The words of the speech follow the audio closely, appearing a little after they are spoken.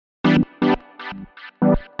Hey,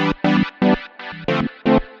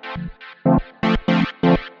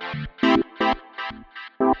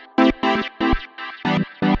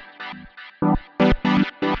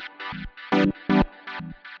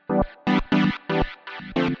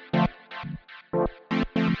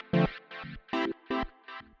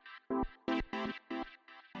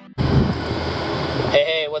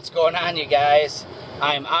 what's going on, you guys?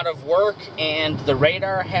 I'm out of work, and the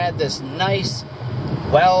radar had this nice,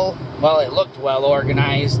 well, it looked well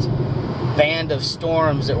organized band of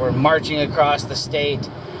storms that were marching across the state,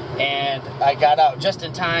 and I got out just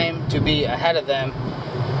in time to be ahead of them,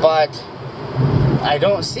 but I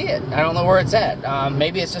don't see it. I don't know where it's at.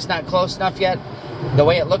 Maybe it's just not close enough yet. The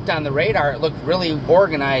way it looked on the radar, it looked really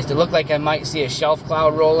organized. It looked like I might see a shelf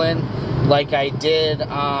cloud roll in, like I did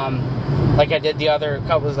the other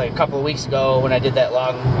couple of weeks ago when I did that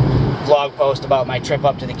long vlog post about my trip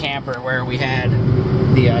up to the camper where we had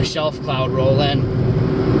the shelf cloud roll in.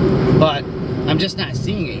 But I'm just not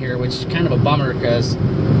seeing it here, which is kind of a bummer because,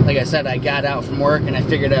 like I said, I got out from work and I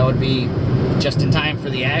figured I would be just in time for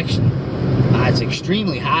the action. It's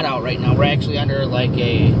extremely hot out right now. We're actually under like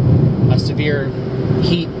a severe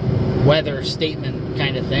heat weather statement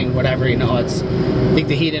kind of thing, whatever, you know. I think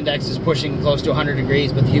the heat index is pushing close to 100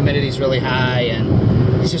 degrees, but the humidity is really high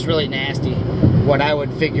and it's just really nasty. What I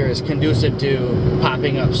would figure is conducive to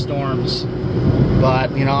popping up storms.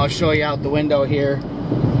 But, you know, I'll show you out the window here.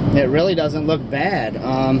 It really doesn't look bad.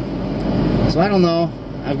 So I don't know.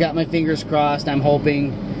 I've got my fingers crossed. I'm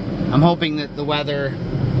hoping that the weather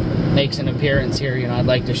makes an appearance here. You know, I'd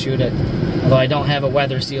like to shoot it. Although I don't have a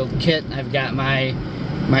weather sealed kit, I've got my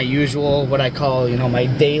usual, what I call, you know, my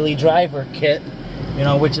daily driver kit, you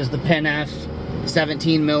know, which is the Pen F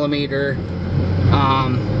 17mm.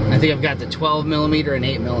 I think I've got the 12mm and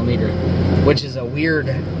 8mm, which is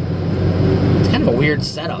it's kind of a weird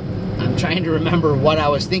setup. I'm trying to remember what I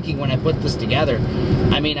was thinking when I put this together.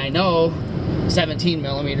 I mean, I know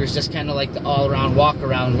 17mm is just kind of like the all-around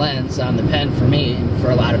walk-around lens on the pen for me and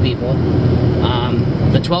for a lot of people.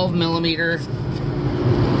 The 12mm,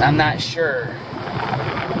 I'm not sure.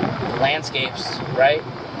 Landscapes, right?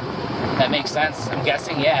 That makes sense. I'm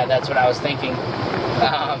guessing, yeah, that's what I was thinking.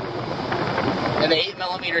 And the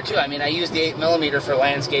 8mm too. I mean, I use the 8mm for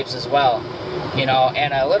landscapes as well. You know,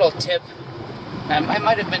 and a little tip, I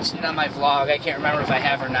might have mentioned it on my vlog. I can't remember if I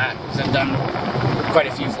have or not, because I've done quite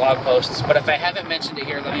a few vlog posts. But if I haven't mentioned it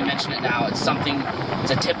here, let me mention it now. It's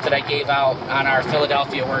a tip that I gave out on our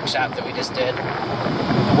Philadelphia workshop that we just did.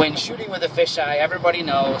 When shooting with a fisheye, everybody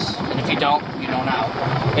knows, and if you don't, you know now.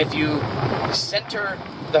 If you center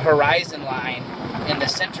the horizon line in the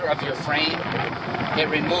center of your frame, it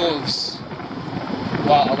removes,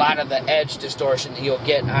 well, a lot of the edge distortion that you'll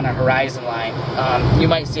get on a horizon line. You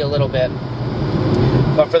might see a little bit,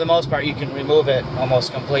 but for the most part, you can remove it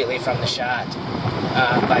almost completely from the shot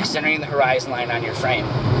by centering the horizon line on your frame.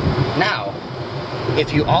 Now,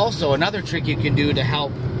 if you also, another trick you can do to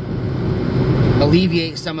help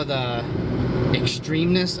alleviate some of the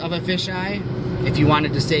extremeness of a fisheye, if you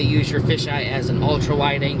wanted to say use your fisheye as an ultra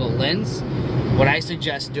wide angle lens, what I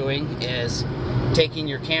suggest doing is taking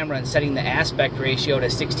your camera and setting the aspect ratio to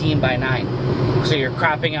 16:9. So you're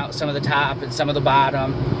cropping out some of the top and some of the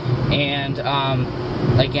bottom, and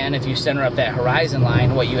again, if you center up that horizon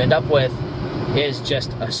line, what you end up with is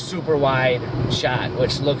just a super wide shot,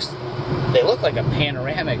 which they look like a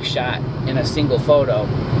panoramic shot in a single photo.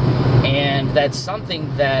 And that's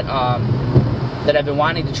something that that I've been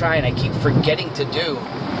wanting to try and I keep forgetting to do,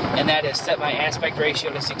 and that is set my aspect ratio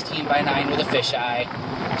to 16:9 with a fisheye,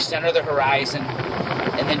 center the horizon,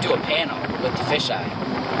 and then do a panel with the fisheye.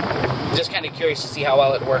 I'm just kind of curious to see how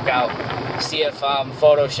well it would work out, see if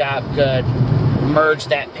Photoshop could merge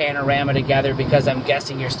that panorama together, because I'm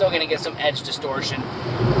guessing you're still going to get some edge distortion,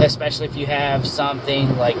 especially if you have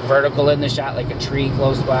something like vertical in the shot, like a tree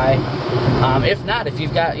close by. If not, if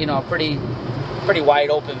you've got, you know, a pretty wide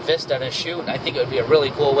open vista to shoot, I think it would be a really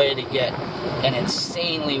cool way to get an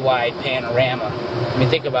insanely wide panorama. I mean,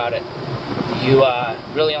 think about it. You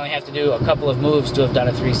really only have to do a couple of moves to have done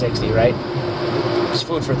a 360, right? Just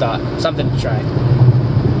food for thought, something to try.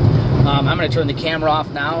 I'm going to turn the camera off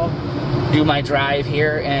now, do my drive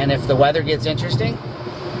here, and if the weather gets interesting,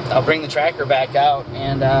 I'll bring the tracker back out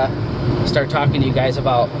and start talking to you guys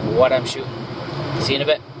about what I'm shooting. See you in a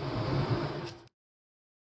bit.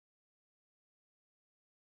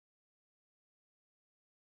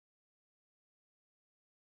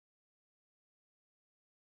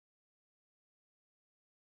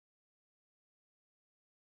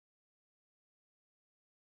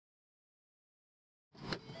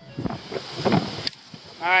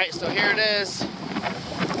 Alright, so here it is.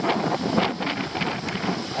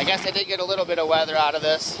 guess I did get a little bit of weather out of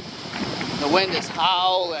this. The wind is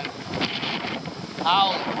howling.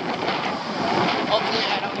 Howling. Hopefully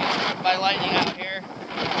I don't get struck by lightning out here.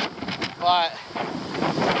 But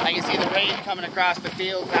I can see the rain coming across the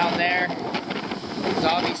fields out there. So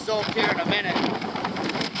I'll be soaked here in a minute.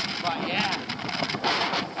 But yeah.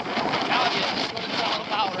 This is what it's all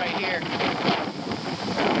about right here.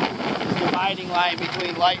 The dividing line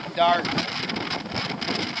between light and dark.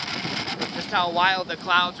 Just how wild the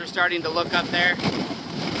clouds are starting to look up there. And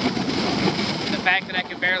the fact that I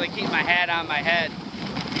can barely keep my hat on my head.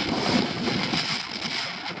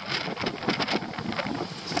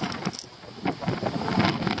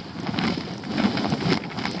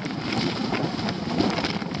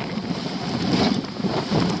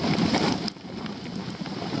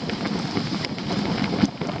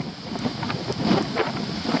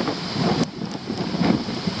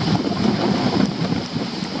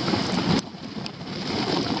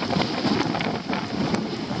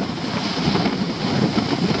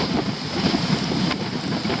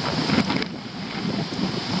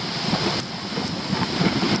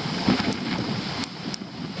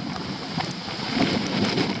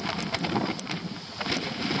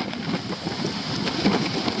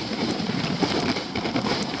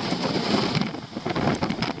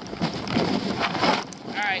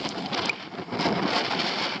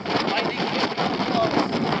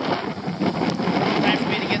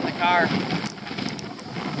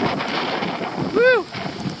 Woo!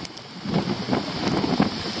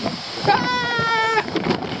 Ah!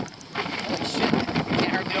 Holy shit, I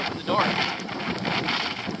can't hardly open the door.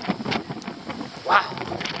 Wow.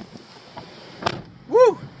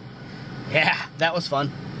 Woo! Yeah, that was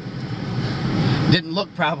fun. Didn't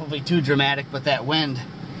look probably too dramatic, but that wind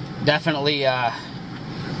definitely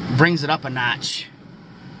brings it up a notch.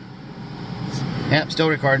 Yep, still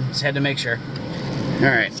recording. Just had to make sure.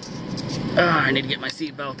 Alright. I need to get my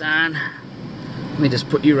seatbelt on. Let me just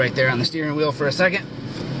put you right there on the steering wheel for a second.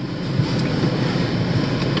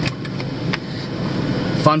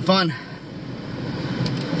 Fun, fun.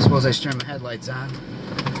 Suppose I should turn my headlights on.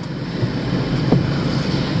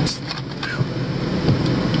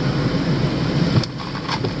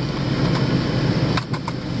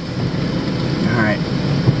 Alright.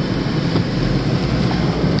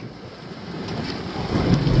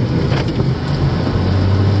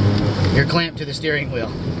 You're clamped to the steering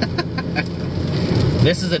wheel.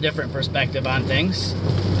 This is a different perspective on things.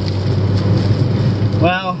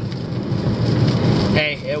 Well,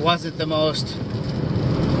 hey, it wasn't the most...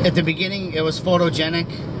 At the beginning, it was photogenic.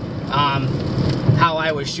 How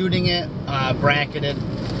I was shooting it, bracketed,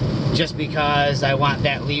 just because I want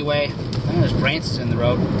that leeway. Oh, there's branches in the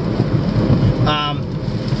road.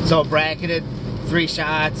 So bracketed, 3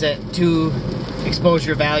 shots at 2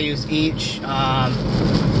 exposure values each.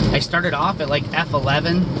 I started off at like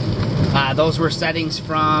f11. Those were settings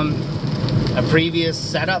from a previous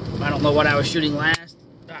setup. I don't know what I was shooting last.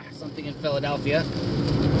 Something in Philadelphia.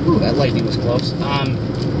 Ooh, that lightning was close.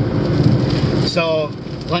 So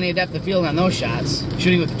plenty of depth of field on those shots.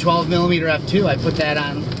 Shooting with the 12mm f2, I put that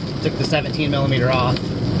on, took the 17mm off.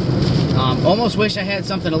 Almost wish I had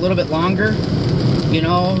something a little bit longer, you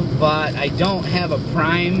know, but I don't have a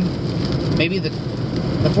prime. Maybe the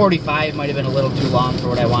 45 might have been a little too long for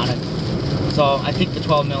what I wanted. So I think the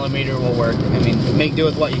 12mm will work. I mean, make do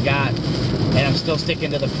with what you got. And I'm still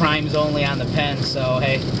sticking to the primes only on the pen, so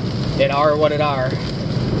hey, it are what it are.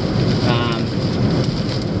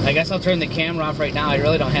 I guess I'll turn the camera off right now. I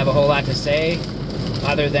really don't have a whole lot to say,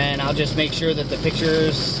 other than I'll just make sure that the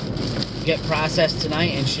pictures get processed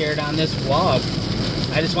tonight and shared on this vlog.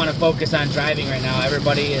 I just want to focus on driving right now.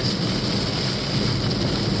 Everybody is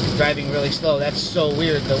driving really slow. That's so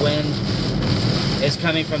weird. The wind is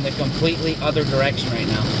coming from the completely other direction right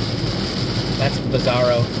now. That's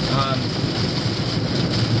bizarro.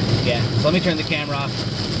 Yeah, so let me turn the camera off,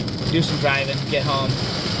 do some driving, get home,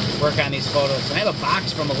 work on these photos. I have a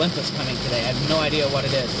box from Olympus coming today. I have no idea what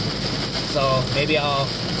it is. So maybe I'll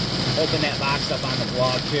open that box up on the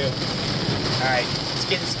vlog too. Alright, it's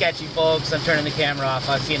getting sketchy, folks. I'm turning the camera off.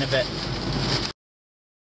 I'll see you in a bit.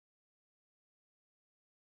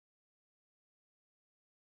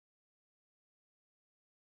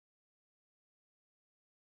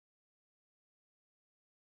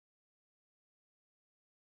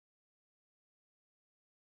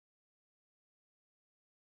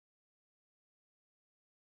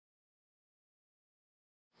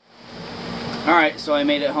 Alright, so I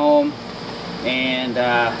made it home, and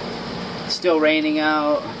it's still raining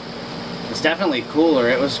out. It's definitely cooler.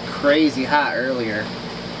 It was crazy hot earlier.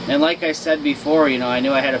 And like I said before, you know, I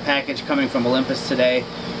knew I had a package coming from Olympus today.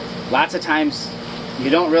 Lots of times you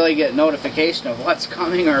don't really get notification of what's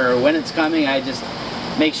coming or when it's coming. I just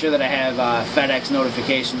make sure that I have FedEx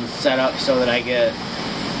notifications set up so that I get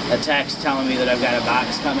a text telling me that I've got a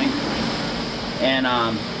box coming. And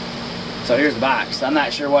so here's the box. I'm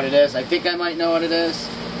not sure what it is. I think I might know what it is.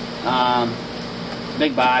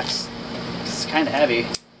 Big box. It's kind of heavy.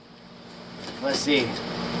 Let's see.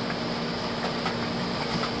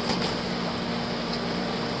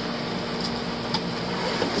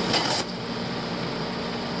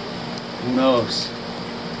 Who knows?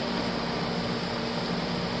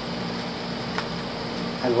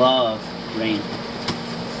 I love rain.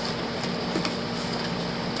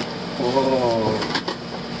 Whoa.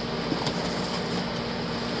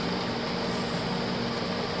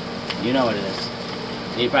 You know what it is.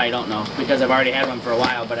 You probably don't know because I've already had one for a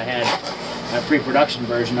while, but I had a pre-production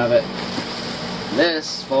version of it.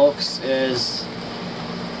 This, folks, is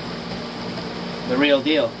the real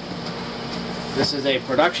deal. This is a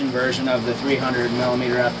production version of the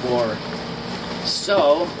 300mm f4.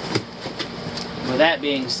 So, with that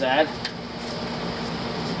being said,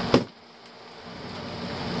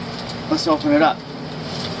 let's open it up.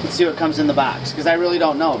 Let's see what comes in the box, because I really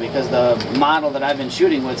don't know, because the model that I've been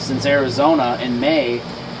shooting with since Arizona in May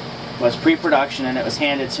was pre-production, and it was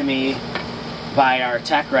handed to me by our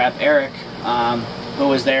tech rep, Eric, who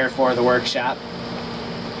was there for the workshop.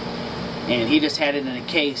 And he just had it in a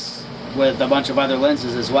case with a bunch of other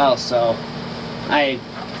lenses as well, so I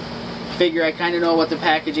figure I kind of know what the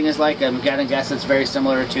packaging is like. I'm gonna guess it's very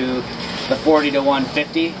similar to the 40 to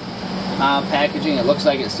 150 packaging. It looks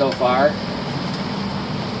like it so far.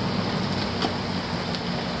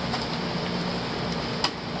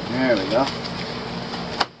 There we go.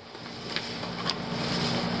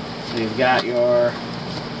 So you've got your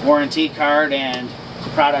warranty card and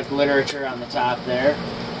product literature on the top there.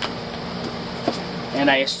 And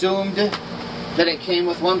I assumed that it came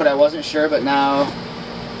with one, but I wasn't sure, but now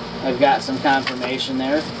I've got some confirmation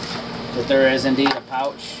there that there is indeed a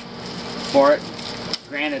pouch for it.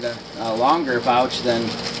 Granted, a longer pouch than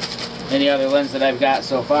any other lens that I've got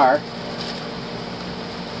so far.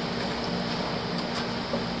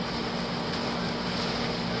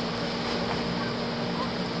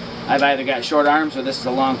 I've either got short arms or this is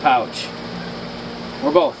a long pouch.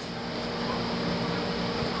 Or both.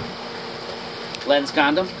 Lens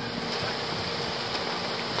condom.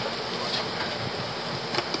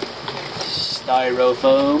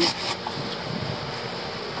 Styrofoam.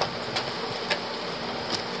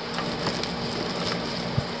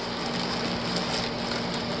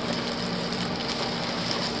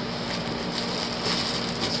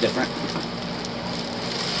 It's different.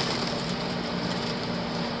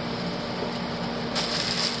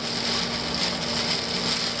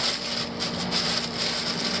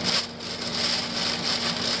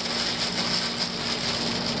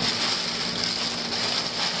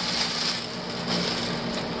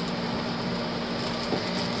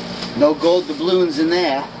 No gold doubloons in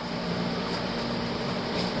there.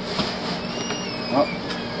 Oh,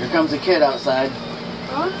 here comes a kid outside.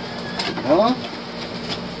 Huh? Huh?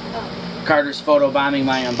 Oh. Carter's photobombing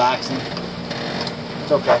my unboxing.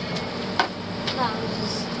 It's okay. No, I was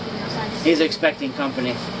just outside. He's expecting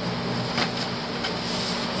company.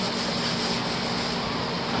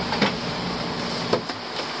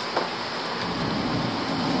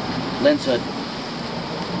 Lens hood.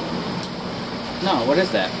 No, what is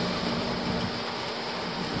that?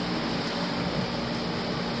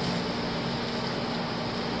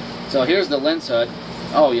 So here's the lens hood.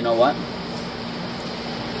 Oh, you know what?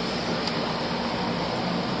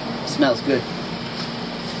 Smells good.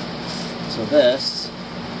 So this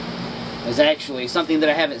is actually something that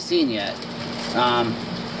I haven't seen yet.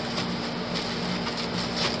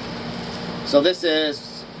 So this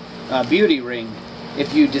is a beauty ring.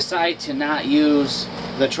 If you decide to not use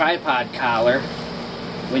the tripod collar,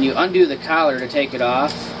 when you undo the collar to take it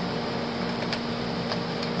off,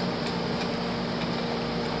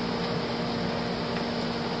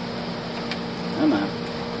 come on,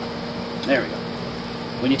 there we go.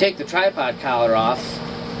 When you take the tripod collar off,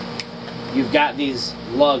 you've got these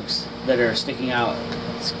lugs that are sticking out.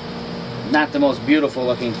 It's not the most beautiful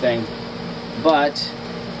looking thing, but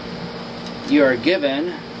you are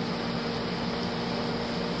given,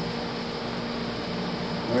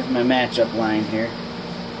 where's my matchup line here?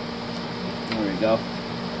 There we go.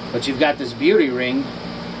 But you've got this beauty ring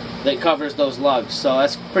that covers those lugs, so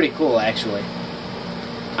that's pretty cool actually.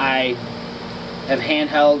 I have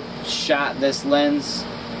handheld shot this lens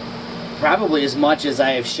probably as much as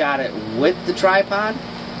I have shot it with the tripod,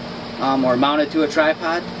 or mounted to a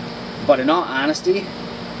tripod, but in all honesty,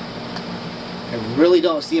 I really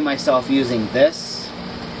don't see myself using this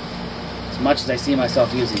much as I see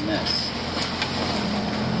myself using this.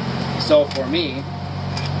 So for me,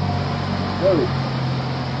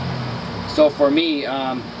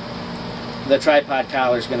 the tripod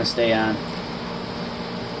collar is going to stay on.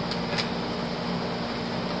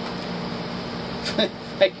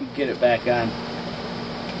 If I can get it back on.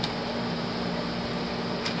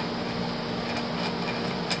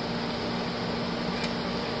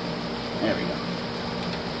 There we go.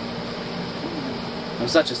 I'm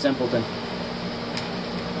such a simpleton.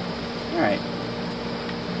 Alright.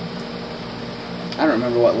 I don't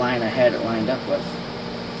remember what line I had it lined up with.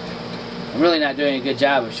 I'm really not doing a good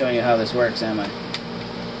job of showing you how this works, am I?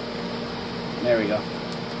 There we go.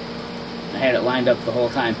 I had it lined up the whole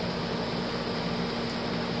time.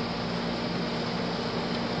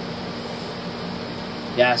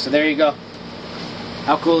 Yeah, so there you go.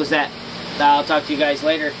 How cool is that? I'll talk to you guys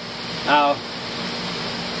later. I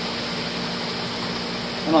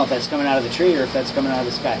don't know if that's coming out of the tree or if that's coming out of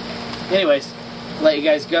the sky. Anyways, let you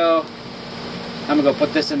guys go. I'm going to go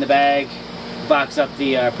put this in the bag, box up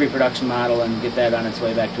the pre-production model, and get that on its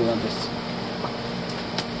way back to Olympus.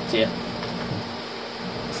 See ya.